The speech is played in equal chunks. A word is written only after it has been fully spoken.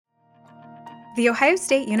The Ohio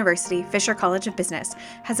State University Fisher College of Business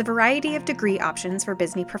has a variety of degree options for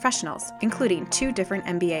business professionals, including two different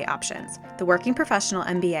MBA options, the Working Professional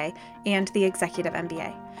MBA and the Executive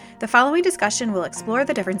MBA. The following discussion will explore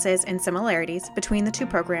the differences and similarities between the two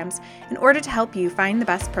programs in order to help you find the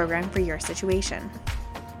best program for your situation.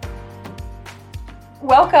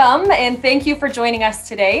 Welcome, and thank you for joining us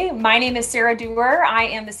today. My name is Sarah Dewar. I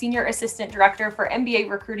am the Senior Assistant Director for MBA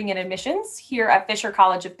Recruiting and Admissions here at Fisher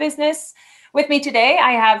College of Business. With me today,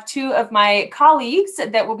 I have two of my colleagues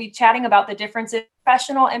that will be chatting about the difference in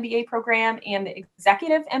professional MBA program and the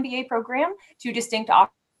executive MBA program, two distinct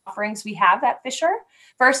offerings we have at Fisher.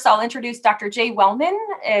 First, I'll introduce Dr. Jay Wellman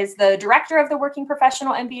as the Director of the Working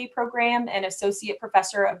Professional MBA program and Associate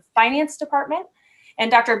Professor of Finance Department,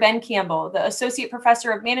 and Dr. Ben Campbell, the Associate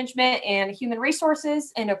Professor of Management and Human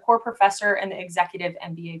Resources and a Core Professor in the Executive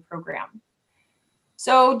MBA program.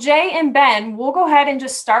 So Jay and Ben, we'll go ahead and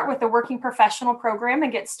just start with the Working Professional program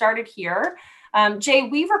and get started here. Jay,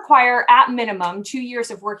 we require at minimum 2 years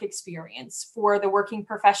of work experience for the Working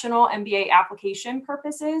Professional MBA application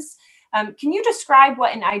purposes. Can you describe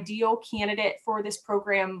what an ideal candidate for this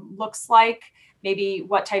program looks like? Maybe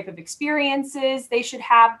what type of experiences they should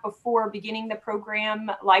have before beginning the program,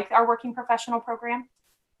 like our Working Professional program?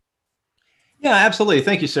 Yeah, absolutely.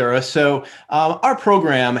 Thank you, Sarah. So our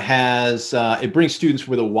program has, it brings students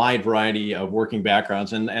with a wide variety of working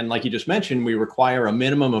backgrounds. And like you just mentioned, we require a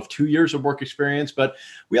minimum of 2 years of work experience, but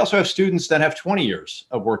we also have students that have 20 years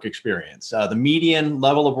of work experience. The median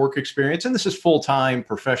level of work experience, and this is full-time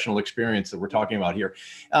professional experience that we're talking about here,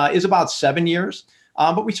 is about 7 years.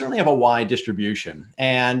 But we certainly have a wide distribution.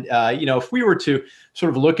 And, if we were to sort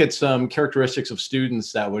of look at some characteristics of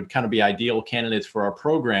students that would kind of be ideal candidates for our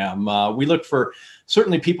program, we look for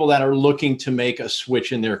certainly people that are looking to make a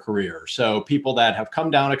switch in their career. So people that have come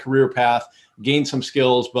down a career path, gained some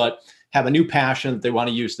skills, but have a new passion that they want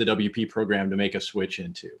to use the WP program to make a switch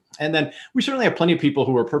into. And then we certainly have plenty of people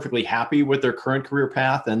who are perfectly happy with their current career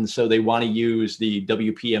path. And so they want to use the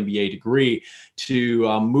WP MBA degree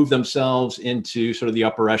to move themselves into sort of the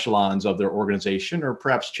upper echelons of their organization, or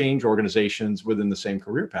perhaps change organizations within the same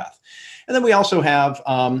career path. And then we also have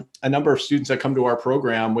a number of students that come to our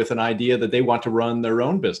program with an idea that they want to run their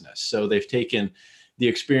own business. So they've taken the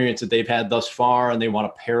experience that they've had thus far, and they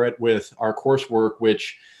want to pair it with our coursework,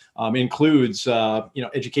 which includes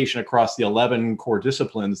education across the 11 core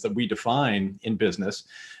disciplines that we define in business,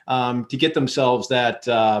 to get themselves that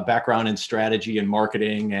background in strategy and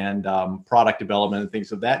marketing and product development and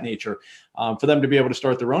things of that nature, for them to be able to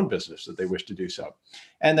start their own business if they wish to do so.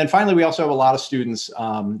 And then finally, we also have a lot of students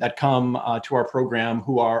that come to our program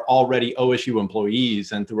who are already OSU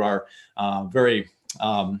employees, and through our very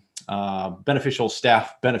beneficial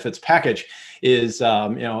staff benefits package is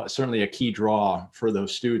certainly a key draw for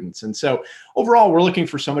those students. And so overall, we're looking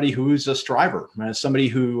for somebody who's a striver, somebody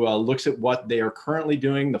who looks at what they are currently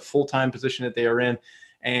doing, the full-time position that they are in,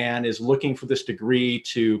 and is looking for this degree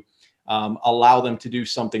to allow them to do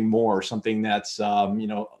something more, something that's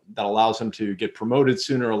that allows them to get promoted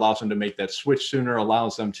sooner, allows them to make that switch sooner,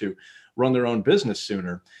 allows them to run their own business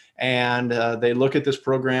sooner. And they look at this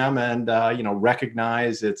program and,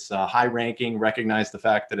 recognize its high ranking, recognize the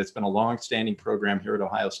fact that it's been a long-standing program here at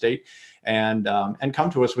Ohio State, and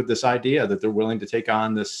come to us with this idea that they're willing to take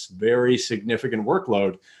on this very significant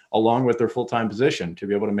workload along with their full-time position to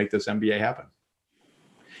be able to make this MBA happen.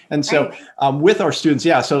 And so with our students,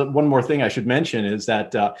 so one more thing I should mention is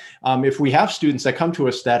that if we have students that come to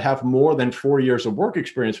us that have more than 4 years of work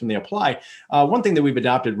experience when they apply, one thing that we've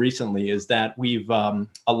adopted recently is that we've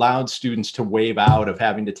allowed students to waive out of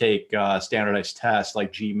having to take standardized tests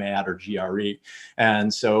like GMAT or GRE.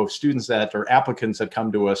 And so students that are applicants that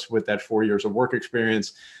come to us with that 4 years of work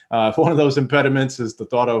experience, if one of those impediments is the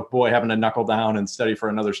thought of, having to knuckle down and study for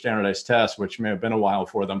another standardized test, which may have been a while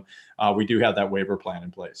for them, we do have that waiver plan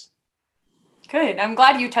in place. Good. I'm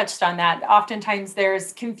glad you touched on that. Oftentimes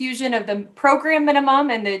there's confusion of the program minimum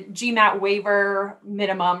and the GMAT waiver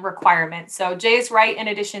minimum requirement. So Jay is right. In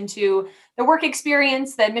addition to the work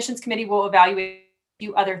experience, the admissions committee will evaluate a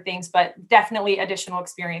few other things, but definitely additional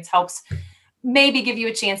experience helps maybe give you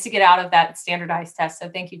a chance to get out of that standardized test. So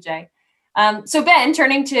thank you, Jay. So Ben,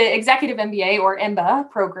 turning to Executive MBA or EMBA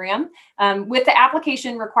program, with the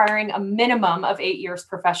application requiring a minimum of 8 years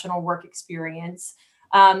professional work experience,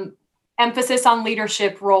 emphasis on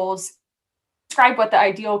leadership roles, describe what the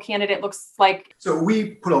ideal candidate looks like. So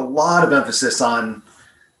we put a lot of emphasis on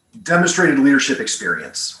demonstrated leadership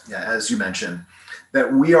experience, as you mentioned,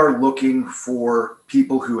 that we are looking for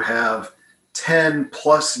people who have 10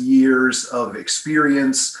 plus years of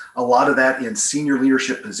experience, a lot of that in senior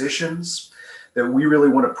leadership positions, that we really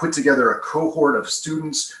want to put together a cohort of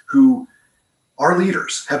students who are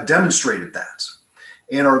leaders, have demonstrated that,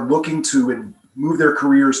 and are looking to move their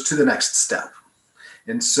careers to the next step.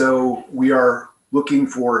 And so we are looking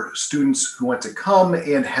for students who want to come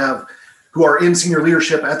and who are in senior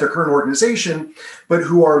leadership at their current organization, but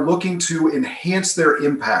who are looking to enhance their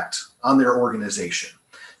impact on their organization,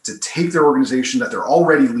 to take their organization that they're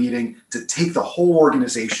already leading, to take the whole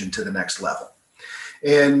organization to the next level.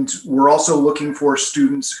 And we're also looking for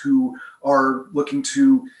students who are looking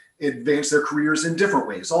to advance their careers in different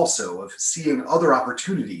ways, also of seeing other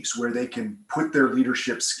opportunities where they can put their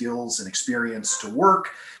leadership skills and experience to work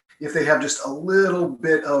if they have just a little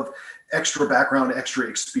bit of extra background, extra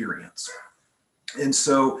experience. And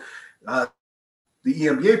so the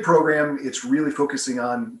EMBA program, it's really focusing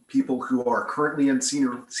on people who are currently in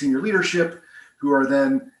senior leadership, who are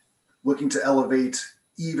then looking to elevate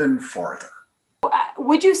even farther.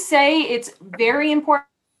 Would you say it's very important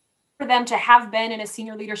for them to have been in a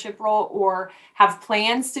senior leadership role or have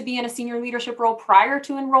plans to be in a senior leadership role prior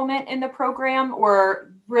to enrollment in the program,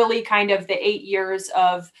 or really kind of the 8 years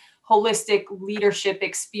of holistic leadership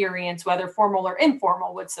experience, whether formal or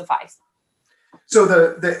informal, would suffice? So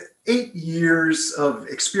the 8 years of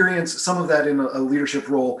experience, some of that in a leadership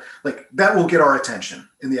role, like that will get our attention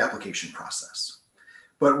in the application process.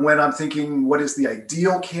 But when I'm thinking, what is the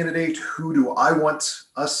ideal candidate? Who do I want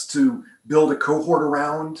us to build a cohort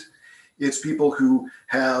around? It's people who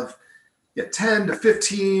have 10 to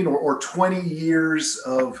 15 or 20 years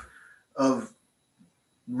of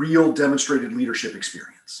real demonstrated leadership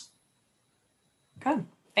experience. Good.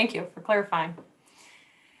 Thank you for clarifying.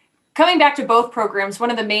 Coming back to both programs,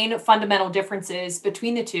 one of the main fundamental differences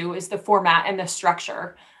between the two is the format and the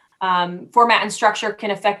structure. Format and structure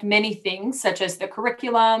can affect many things, such as the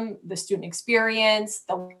curriculum, the student experience,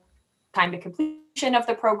 the time to completion of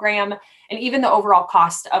the program, and even the overall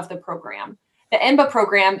cost of the program. The EMBA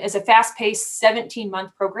program is a fast-paced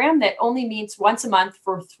 17-month program that only meets once a month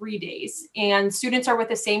for 3 days, and students are with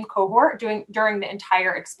the same cohort during the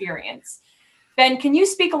entire experience. Ben, can you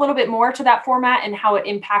speak a little bit more to that format and how it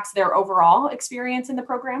impacts their overall experience in the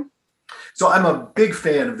program? So I'm a big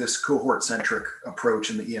fan of this cohort-centric approach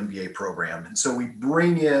in the EMBA program. And so we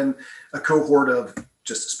bring in a cohort of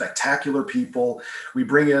just spectacular people. We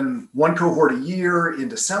bring in one cohort a year in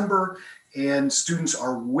December, and students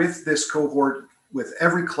are with this cohort with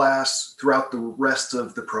every class throughout the rest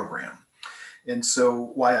of the program. And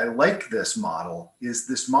so why I like this model is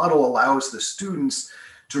this model allows the students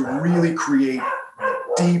to really create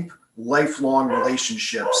deep, lifelong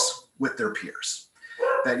relationships with their peers.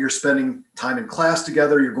 That you're spending time in class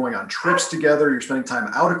together, you're going on trips together, you're spending time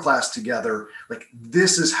out of class together. Like,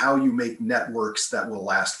 this is how you make networks that will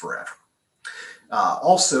last forever.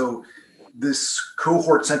 Also, this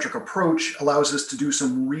cohort-centric approach allows us to do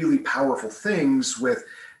some really powerful things with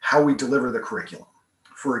how we deliver the curriculum.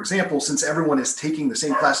 For example, since everyone is taking the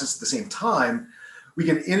same classes at the same time, we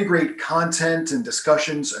can integrate content and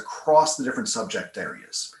discussions across the different subject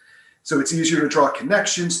areas. So it's easier to draw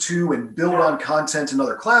connections to and build on content in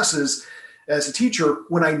other classes as a teacher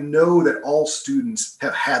when I know that all students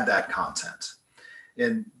have had that content.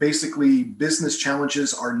 And basically, business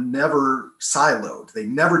challenges are never siloed. They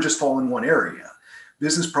never just fall in one area.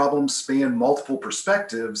 Business problems span multiple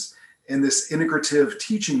perspectives, and this integrative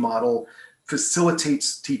teaching model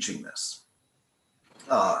facilitates teaching this.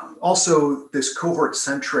 Also, this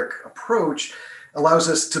cohort-centric approach allows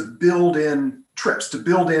us to build in trips, to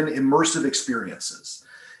build in immersive experiences.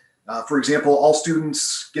 For example, all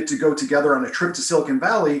students get to go together on a trip to Silicon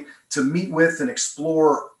Valley to meet with and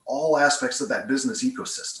explore all aspects of that business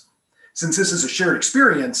ecosystem. Since this is a shared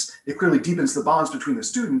experience, it clearly deepens the bonds between the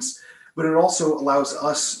students, but it also allows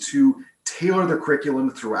us to tailor the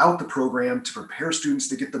curriculum throughout the program to prepare students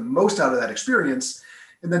to get the most out of that experience,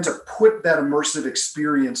 and then to put that immersive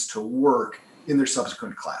experience to work in their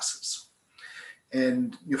subsequent classes.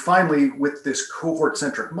 And finally, with this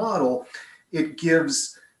cohort-centric model, it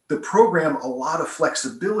gives the program a lot of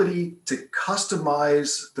flexibility to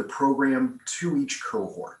customize the program to each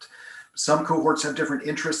cohort. Some cohorts have different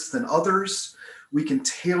interests than others. We can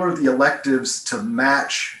tailor the electives to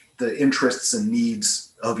match the interests and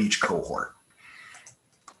needs of each cohort.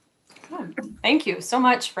 Thank you so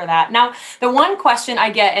much for that. Now, the one question I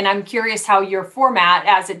get, and I'm curious how your format,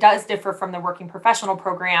 as it does differ from the working professional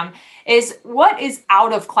program, is what is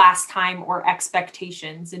out of class time or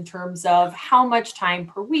expectations in terms of how much time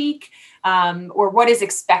per week, or what is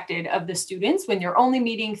expected of the students when you're only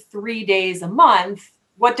meeting 3 days a month?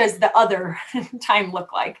 What does the other time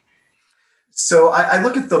look like? So I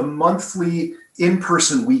look at the monthly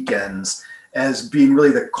in-person weekends as being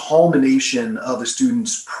really the culmination of a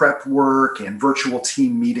student's prep work and virtual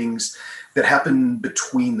team meetings that happen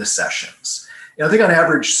between the sessions. And I think on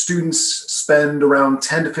average, students spend around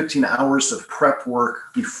 10 to 15 hours of prep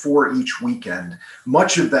work before each weekend.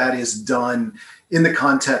 Much of that is done in the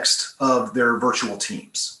context of their virtual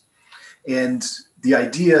teams. And the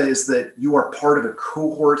idea is that you are part of a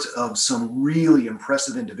cohort of some really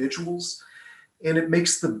impressive individuals, and it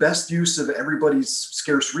makes the best use of everybody's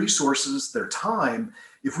scarce resources, their time,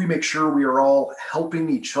 if we make sure we are all helping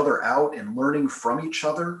each other out and learning from each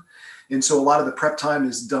other. And so a lot of the prep time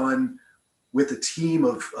is done with a team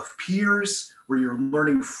of peers where you're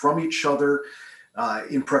learning from each other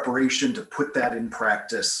in preparation to put that in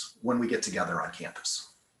practice when we get together on campus.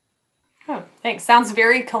 Oh, thanks. Sounds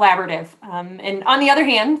very collaborative. And on the other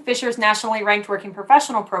hand, Fisher's nationally ranked working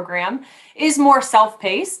professional program is more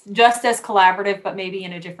self-paced, just as collaborative, but maybe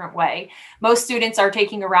in a different way. Most students are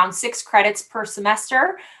taking around 6 credits per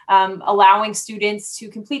semester, allowing students to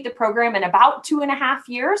complete the program in about 2.5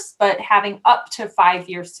 years, but having up to 5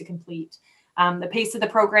 years to complete. The pace of the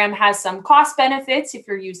program has some cost benefits if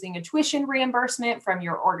you're using a tuition reimbursement from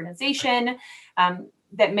your organization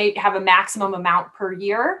that may have a maximum amount per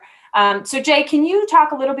year. So Jay, can you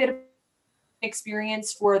talk a little bit about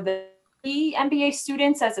experience for the MBA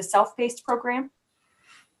students as a self-paced program?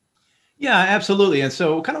 Yeah, absolutely. And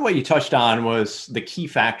so kind of what you touched on was the key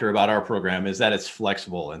factor about our program is that it's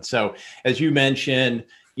flexible. And so as you mentioned,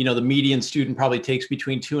 the median student probably takes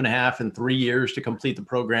between 2.5 and 3 years to complete the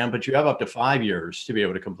program, but you have up to 5 years to be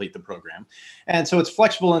able to complete the program. And so it's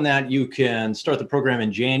flexible in that you can start the program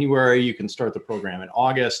in January, you can start the program in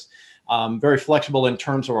August. Very flexible in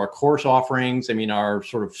terms of our course offerings. I mean, our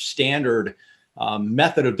sort of standard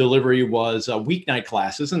method of delivery was weeknight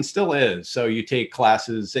classes and still is. So you take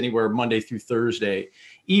classes anywhere Monday through Thursday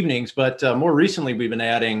evenings, but more recently we've been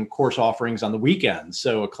adding course offerings on the weekends.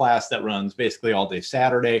 So a class that runs basically all day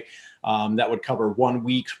Saturday that would cover 1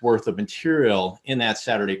 week's worth of material in that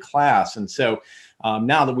Saturday class. And so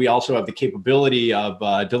now that we also have the capability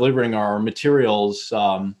of delivering our materials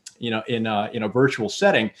in a virtual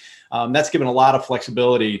setting, that's given a lot of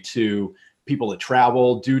flexibility to people that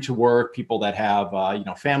travel due to work, people that have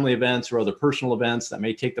family events or other personal events that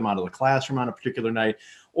may take them out of the classroom on a particular night,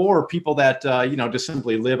 or people that just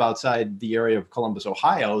simply live outside the area of Columbus,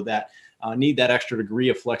 Ohio, that need that extra degree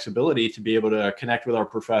of flexibility to be able to connect with our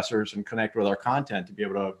professors and connect with our content to be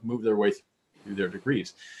able to move their way through their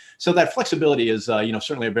degrees. So that flexibility is,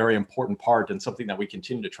 certainly a very important part and something that we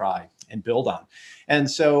continue to try and build on. And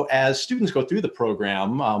so as students go through the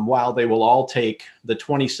program, while they will all take the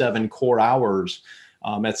 27 core hours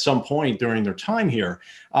at some point during their time here,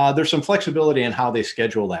 there's some flexibility in how they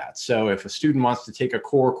schedule that. So if a student wants to take a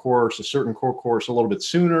certain core course a little bit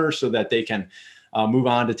sooner so that they can move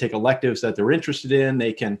on to take electives that they're interested in,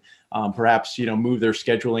 they can perhaps, move their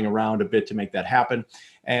scheduling around a bit to make that happen.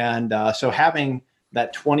 And so having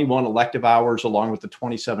that 21 elective hours along with the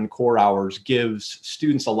 27 core hours gives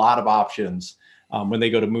students a lot of options when they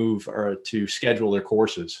go to move or to schedule their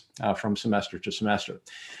courses from semester to semester.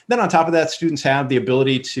 Then on top of that, students have the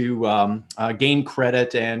ability to gain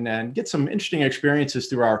credit and get some interesting experiences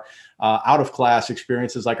through our out-of-class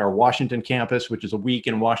experiences like our Washington campus, which is a week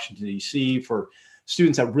in Washington, D.C. for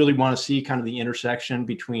students that really want to see kind of the intersection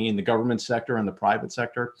between the government sector and the private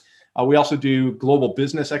sector. We also do global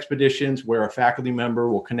business expeditions where a faculty member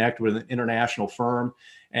will connect with an international firm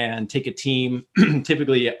and take a team,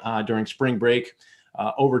 typically during spring break,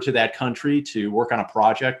 over to that country to work on a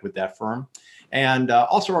project with that firm. And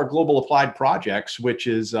also our global applied projects, which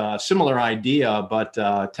is a similar idea, but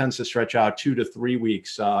tends to stretch out 2 to 3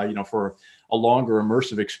 weeks, for a longer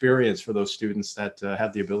immersive experience for those students that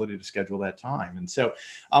have the ability to schedule that time. And so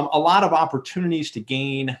a lot of opportunities to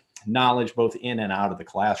gain knowledge both in and out of the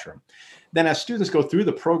classroom. Then as students go through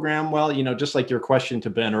the program, well, just like your question to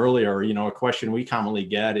Ben earlier, a question we commonly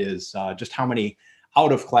get is just how many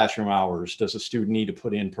out of classroom hours does a student need to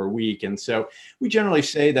put in per week? And so we generally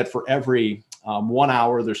say that for every 1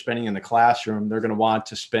 hour they're spending in the classroom, they're going to want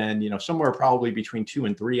to spend, somewhere probably between 2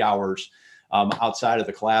 and 3 hours outside of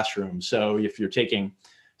the classroom. So if you're taking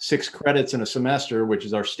 6 credits in a semester, which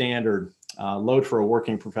is our standard load for a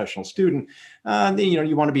working professional student,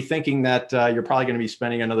 you want to be thinking that you're probably going to be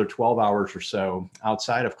spending another 12 hours or so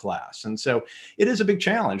outside of class. And so it is a big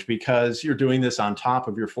challenge because you're doing this on top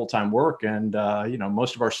of your full-time work. And,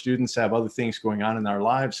 most of our students have other things going on in their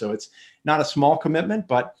lives. So it's not a small commitment,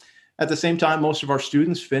 but at the same time, most of our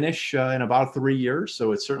students finish in about 3 years.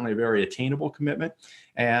 So it's certainly a very attainable commitment.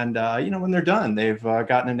 And, when they're done, they've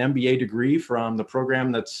gotten an MBA degree from the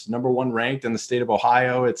program that's #1 ranked in the state of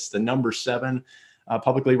Ohio. It's the #7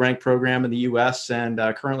 publicly ranked program in the US, and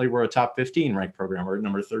currently we're a top 15 ranked program. We're at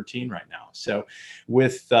number 13 right now. So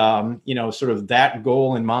with, sort of that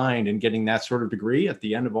goal in mind and getting that sort of degree at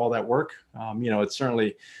the end of all that work, it's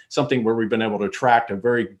certainly something where we've been able to attract a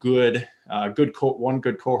very good, one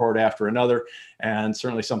good cohort after another, and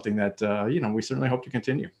certainly something that, we certainly hope to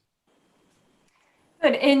continue.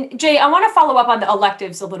 Good. And Jay, I want to follow up on the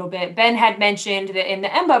electives a little bit. Ben had mentioned that in the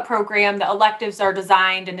EMBA program, the electives are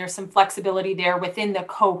designed and there's some flexibility there within the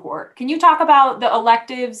cohort. Can you talk about the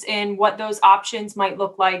electives and what those options might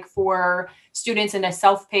look like for students in a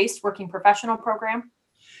self-paced working professional program?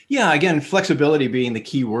 Yeah, again, flexibility being the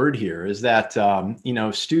key word here is that,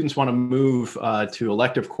 students want to move to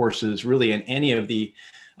elective courses really in any of the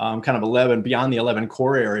kind of 11, beyond the 11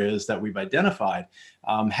 core areas that we've identified.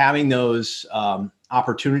 Having those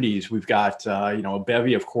opportunities, we've got, a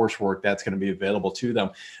bevy of coursework that's going to be available to them,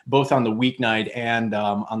 both on the weeknight and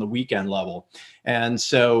on the weekend level. And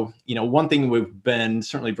so, one thing we've been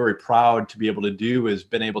certainly very proud to be able to do is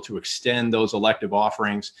been able to extend those elective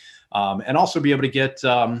offerings and also be able to get,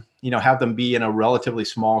 have them be in a relatively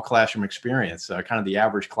small classroom experience. Kind of the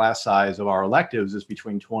average class size of our electives is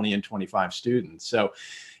between 20 and 25 students. So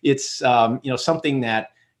it's, something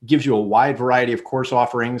that gives you a wide variety of course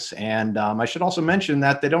offerings. And I should also mention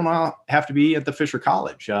that they don't all have to be at the Fisher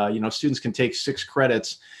College. Students can take 6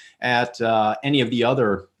 credits at any of the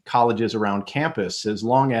other colleges around campus, as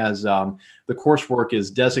long as the coursework is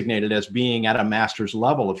designated as being at a master's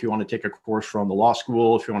level. If you want to take a course from the law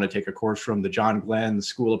school, if you want to take a course from the John Glenn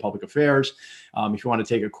School of Public Affairs, if you want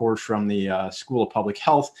to take a course from the School of Public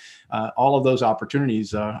Health, all of those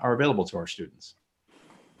opportunities are available to our students.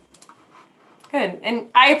 Good. And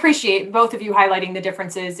I appreciate both of you highlighting the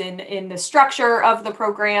differences in the structure of the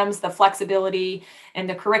programs, the flexibility, and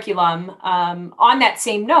the curriculum. On that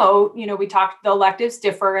same note, we talked, the electives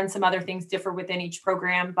differ and some other things differ within each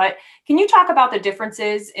program, but can you talk about the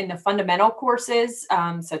differences in the fundamental courses,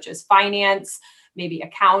 such as finance, maybe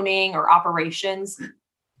accounting or operations?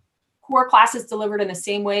 Core classes delivered in the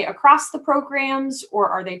same way across the programs, or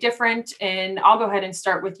are they different? And I'll go ahead and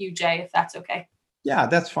start with you, Jay, if that's okay. Yeah,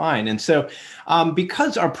 that's fine. And so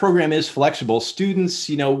because our program is flexible, students,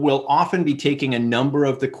 will often be taking a number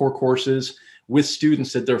of the core courses with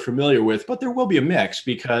students that they're familiar with, but there will be a mix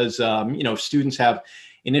because, students have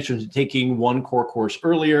an interest in taking one core course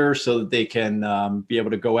earlier so that they can be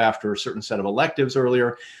able to go after a certain set of electives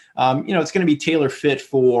earlier. It's going to be tailor fit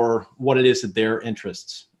for what it is that their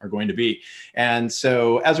interests are going to be. And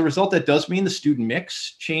so as a result, that does mean the student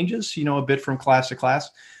mix changes, a bit from class to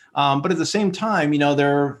class. But at the same time,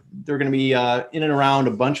 they're going to be in and around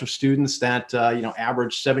a bunch of students that,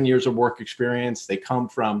 average 7 years of work experience. They come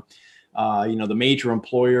from, the major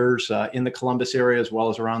employers in the Columbus area, as well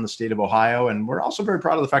as around the state of Ohio. And we're also very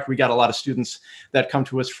proud of the fact we got a lot of students that come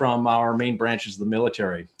to us from our main branches of the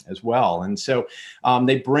military as well. And so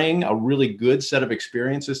they bring a really good set of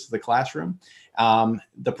experiences to the classroom.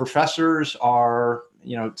 The professors are,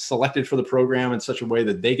 selected for the program in such a way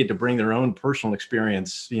that they get to bring their own personal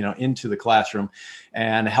experience, into the classroom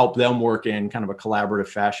and help them work in kind of a collaborative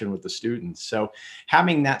fashion with the students. So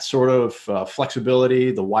having that sort of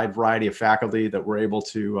flexibility, the wide variety of faculty that we're able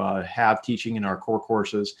to have teaching in our core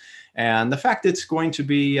courses, and the fact that it's going to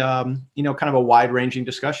be, kind of a wide ranging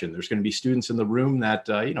discussion. There's going to be students in the room that,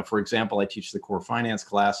 for example, I teach the core finance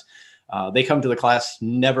class. They come to the class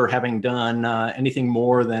never having done anything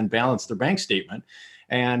more than balance their bank statement.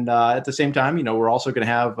 And at the same time, we're also going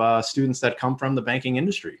to have students that come from the banking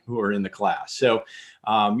industry who are in the class. So,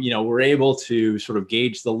 we're able to sort of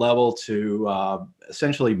gauge the level to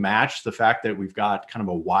essentially match the fact that we've got kind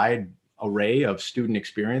of a wide array of student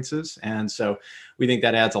experiences. And so we think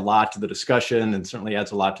that adds a lot to the discussion and certainly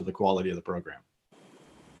adds a lot to the quality of the program.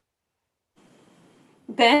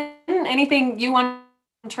 Ben, anything you want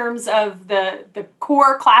in terms of the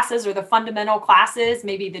core classes or the fundamental classes,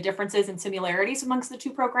 maybe the differences and similarities amongst the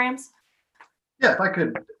two programs? Yeah, if I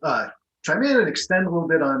could chime in and extend a little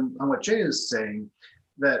bit on what Jay is saying,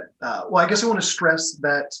 that, I guess I want to stress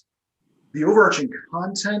that the overarching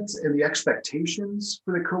content and the expectations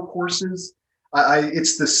for the co-courses,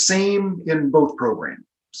 it's the same in both programs.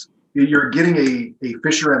 You're getting a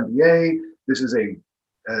Fisher MBA. This is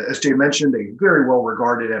as Jay mentioned, a very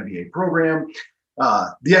well-regarded MBA program.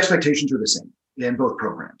 The expectations are the same in both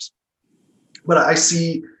programs. But I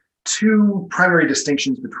see two primary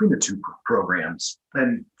distinctions between the two programs.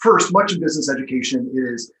 And first, much of business education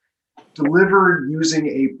is delivered using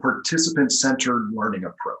a participant-centered learning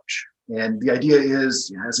approach. And the idea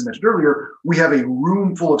is, as I mentioned earlier, we have a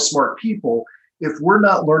room full of smart people. If we're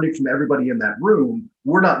not learning from everybody in that room,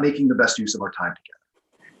 we're not making the best use of our time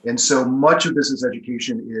together. And so much of business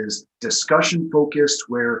education is discussion focused,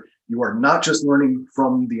 where you are not just learning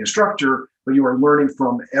from the instructor, but you are learning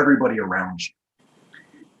from everybody around you.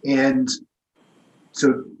 And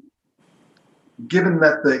so given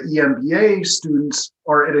that the EMBA students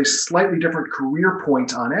are at a slightly different career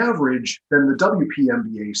point on average than the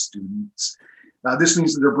WPMBA students, this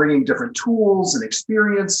means that they're bringing different tools and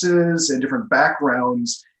experiences and different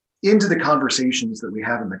backgrounds into the conversations that we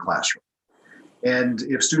have in the classroom. And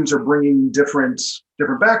if students are bringing different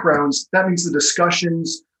backgrounds, that means the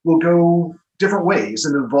discussions will go different ways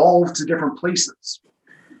and evolve to different places.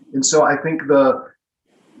 And so I think the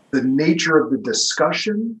nature of the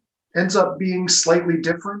discussion ends up being slightly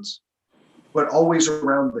different, but always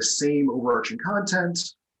around the same overarching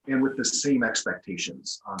content and with the same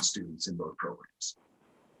expectations on students in both programs.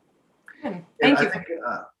 Thank you.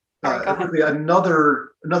 I think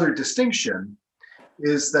another distinction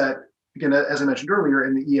is that, again, as I mentioned earlier,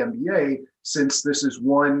 in the EMBA, since this is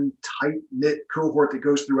one tight-knit cohort that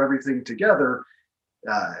goes through everything together,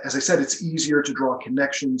 as I said, it's easier to draw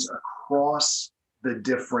connections across the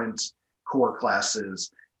different core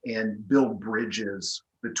classes and build bridges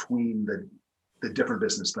between the different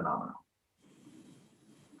business phenomena.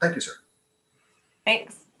 Thank you, sir.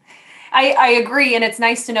 Thanks. I agree. And it's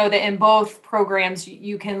nice to know that in both programs,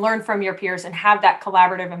 you can learn from your peers and have that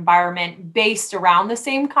collaborative environment based around the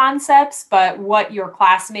same concepts, but what you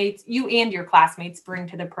and your classmates bring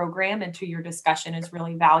to the program and to your discussion is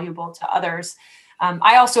really valuable to others.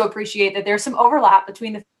 I also appreciate that there's some overlap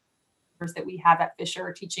between the that we have at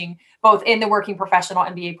Fisher, teaching both in the working professional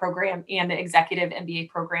MBA program and the executive MBA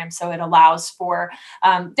program. So it allows for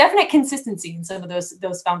definite consistency in some of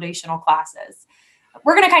those foundational classes.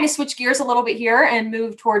 We're going to kind of switch gears a little bit here and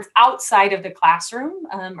move towards outside of the classroom.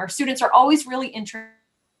 Our students are always really interested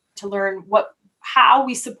to learn how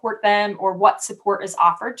we support them or what support is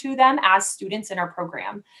offered to them as students in our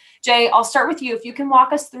program. Jay, I'll start with you. If you can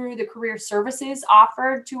walk us through the career services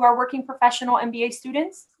offered to our working professional MBA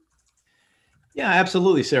students. Yeah,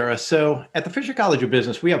 absolutely, Sarah. So at the Fisher College of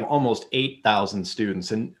Business, we have almost 8,000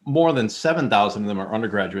 students, and more than 7,000 of them are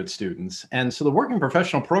undergraduate students. And so the working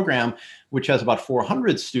professional program, which has about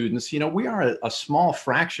 400 students, we are a small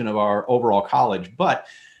fraction of our overall college. But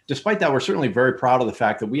despite that, we're certainly very proud of the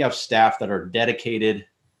fact that we have staff that are dedicated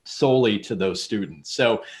solely to those students.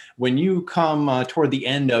 So when you come toward the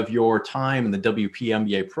end of your time in the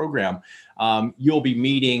WPMBA program, you'll be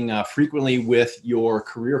meeting frequently with your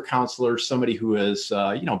career counselor, somebody who has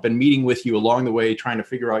been meeting with you along the way, trying to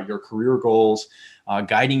figure out your career goals,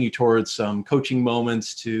 guiding you towards some coaching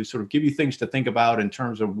moments to sort of give you things to think about in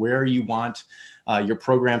terms of where you want your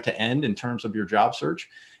program to end in terms of your job search.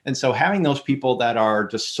 And so having those people that are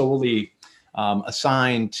just solely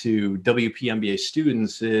assigned to WPMBA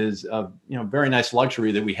students is a very nice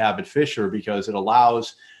luxury that we have at Fisher, because it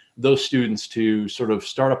allows those students to sort of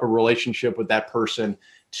start up a relationship with that person,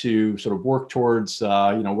 to sort of work towards,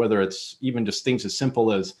 whether it's even just things as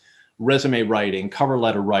simple as resume writing, cover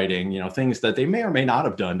letter writing, things that they may or may not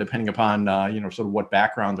have done, depending upon, sort of what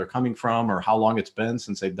background they're coming from or how long it's been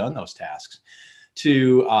since they've done those tasks,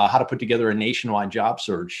 to how to put together a nationwide job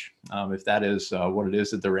search, if that is what it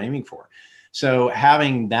is that they're aiming for. So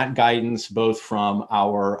having that guidance, both from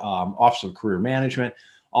our Office of Career Management,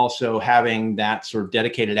 also having that sort of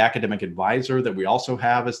dedicated academic advisor that we also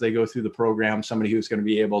have as they go through the program, somebody who's going to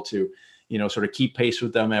be able to, sort of keep pace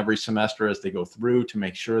with them every semester as they go through, to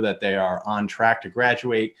make sure that they are on track to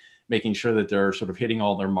graduate, making sure that they're sort of hitting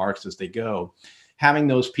all their marks as they go. Having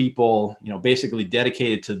those people, basically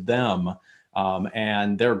dedicated to them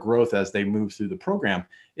and their growth as they move through the program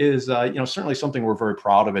is, certainly something we're very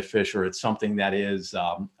proud of at Fisher. It's something that is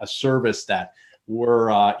a service that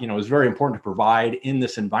is very important to provide in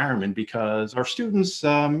this environment, because our students,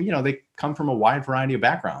 they come from a wide variety of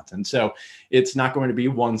backgrounds. And so it's not going to be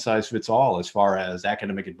one size fits all as far as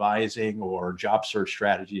academic advising or job search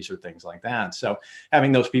strategies or things like that. So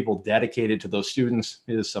having those people dedicated to those students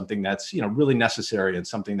is something that's, really necessary, and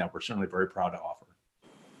something that we're certainly very proud to offer.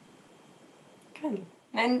 Good.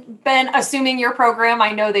 And Ben, assuming your program,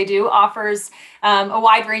 I know they do, offers a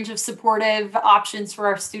wide range of supportive options for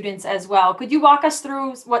our students as well. Could you walk us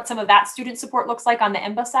through what some of that student support looks like on the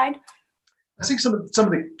EMBA side? I think some of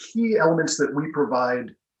the key elements that we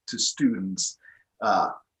provide to students.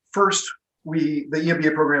 First, the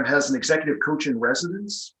EMBA program has an executive coach in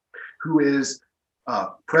residence who is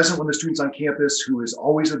present when the student's on campus, who is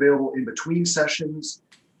always available in between sessions.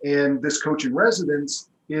 And this coach in residence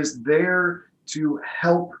is there to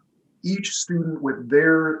help each student with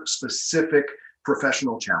their specific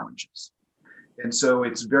professional challenges. And so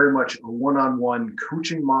it's very much a one-on-one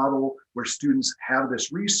coaching model where students have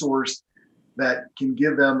this resource that can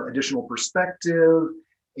give them additional perspective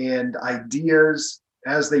and ideas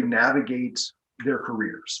as they navigate their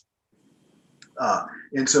careers.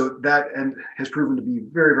 And so that has proven to be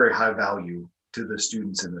very, very high value to the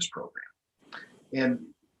students in this program. And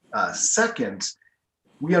second,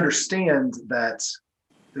 we understand that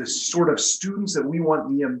the sort of students that we want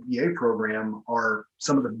in the MBA program are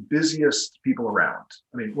some of the busiest people around.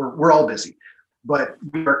 I mean, we're all busy, but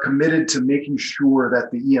we are committed to making sure that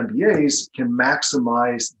the EMBAs can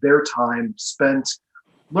maximize their time spent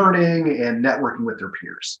learning and networking with their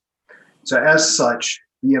peers. So as such,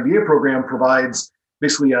 the MBA program provides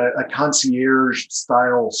basically a concierge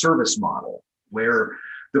style service model where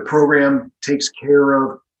the program takes care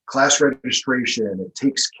of class registration, it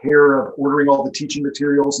takes care of ordering all the teaching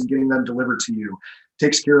materials and getting them delivered to you,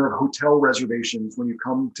 takes care of hotel reservations when you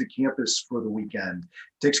come to campus for the weekend,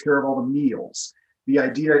 takes care of all the meals. The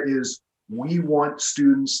idea is we want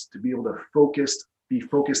students to be able to be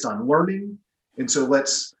focused on learning. And so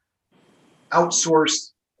let's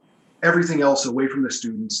outsource everything else away from the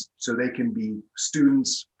students so they can be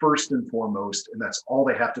students first and foremost, and that's all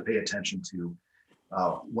they have to pay attention to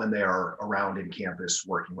when they are around in campus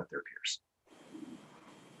working with their peers.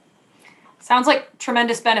 Sounds like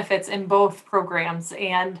tremendous benefits in both programs,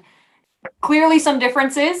 and clearly some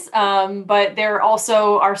differences, but there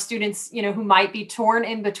also are students, who might be torn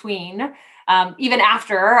in between, even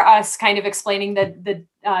after us kind of explaining the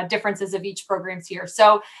differences of each programs here.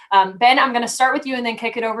 So Ben, I'm going to start with you and then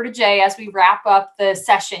kick it over to Jay as we wrap up the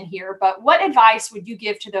session here. But what advice would you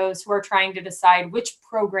give to those who are trying to decide which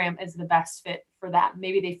program is the best fit for them?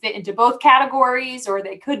 Maybe they fit into both categories, or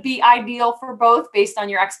they could be ideal for both based on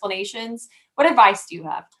your explanations. What advice do you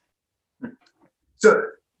have? So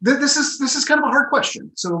this is kind of a hard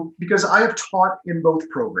question. So because I have taught in both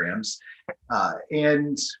programs,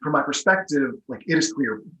 and from my perspective, it is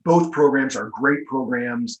clear both programs are great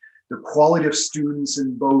programs. The quality of students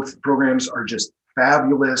in both programs are just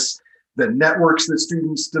fabulous. The networks that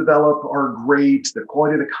students develop are great. The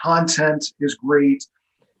quality of the content is great.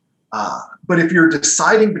 But if you're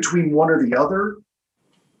deciding between one or the other,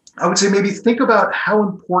 I would say maybe think about how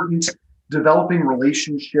important developing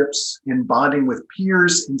relationships and bonding with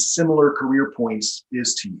peers in similar career points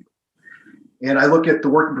is to you. And I look at the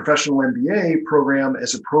Working Professional MBA program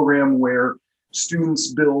as a program where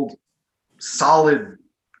students build solid,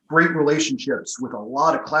 great relationships with a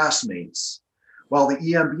lot of classmates, while the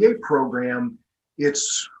EMBA program,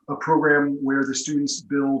 it's a program where the students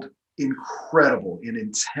build incredible and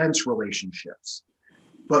intense relationships,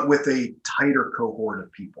 but with a tighter cohort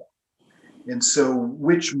of people. And so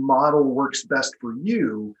which model works best for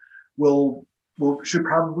you should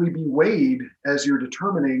probably be weighed as you're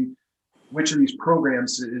determining which of these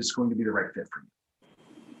programs is going to be the right fit for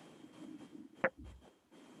you.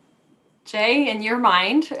 Jay, in your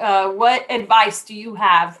mind, what advice do you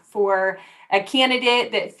have for a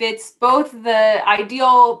candidate that fits both the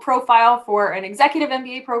ideal profile for an executive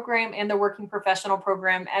MBA program and the working professional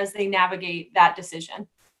program as they navigate that decision?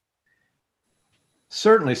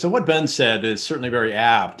 Certainly. So what Ben said is certainly very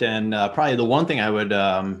apt. And probably the one thing I would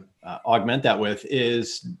augment that with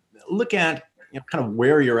is look at kind of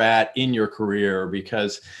where you're at in your career,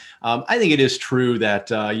 because I think it is true that,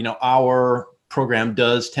 our program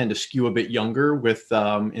does tend to skew a bit younger with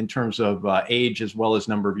in terms of age as well as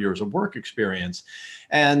number of years of work experience.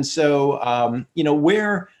 And so,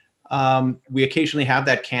 where we occasionally have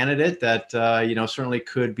that candidate that, certainly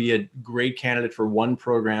could be a great candidate for one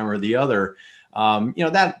program or the other.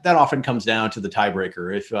 That often comes down to the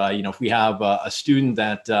tiebreaker. If we have a student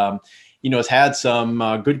that, has had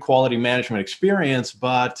some good quality management experience,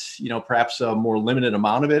 but, perhaps a more limited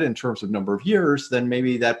amount of it in terms of number of years, then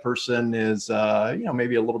maybe that person is,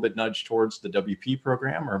 maybe a little bit nudged towards the WP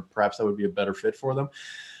program, or perhaps that would be a better fit for them.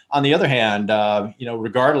 On the other hand,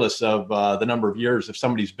 regardless of the number of years, if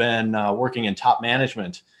somebody's been working in top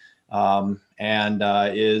management, and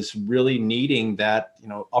is really needing that,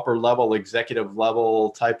 upper level, executive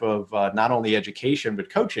level type of not only education, but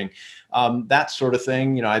coaching, that sort of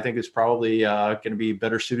thing, I think is probably going to be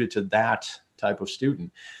better suited to that type of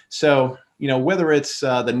student. So, whether it's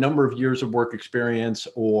the number of years of work experience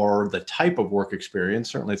or the type of work experience,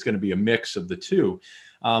 certainly it's going to be a mix of the two.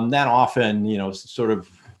 That often,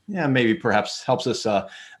 maybe perhaps helps us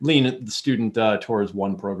lean the student towards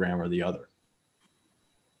one program or the other.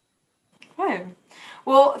 Okay.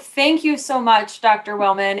 Well, thank you so much, Dr.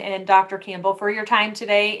 Wellman and Dr. Campbell, for your time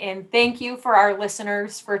today. And thank you for our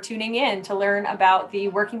listeners for tuning in to learn about the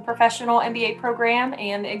Working Professional MBA program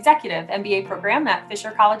and Executive MBA program at Fisher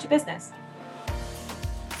College of Business.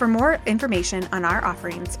 For more information on our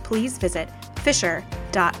offerings, please visit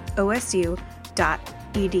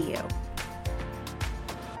fisher.osu.edu.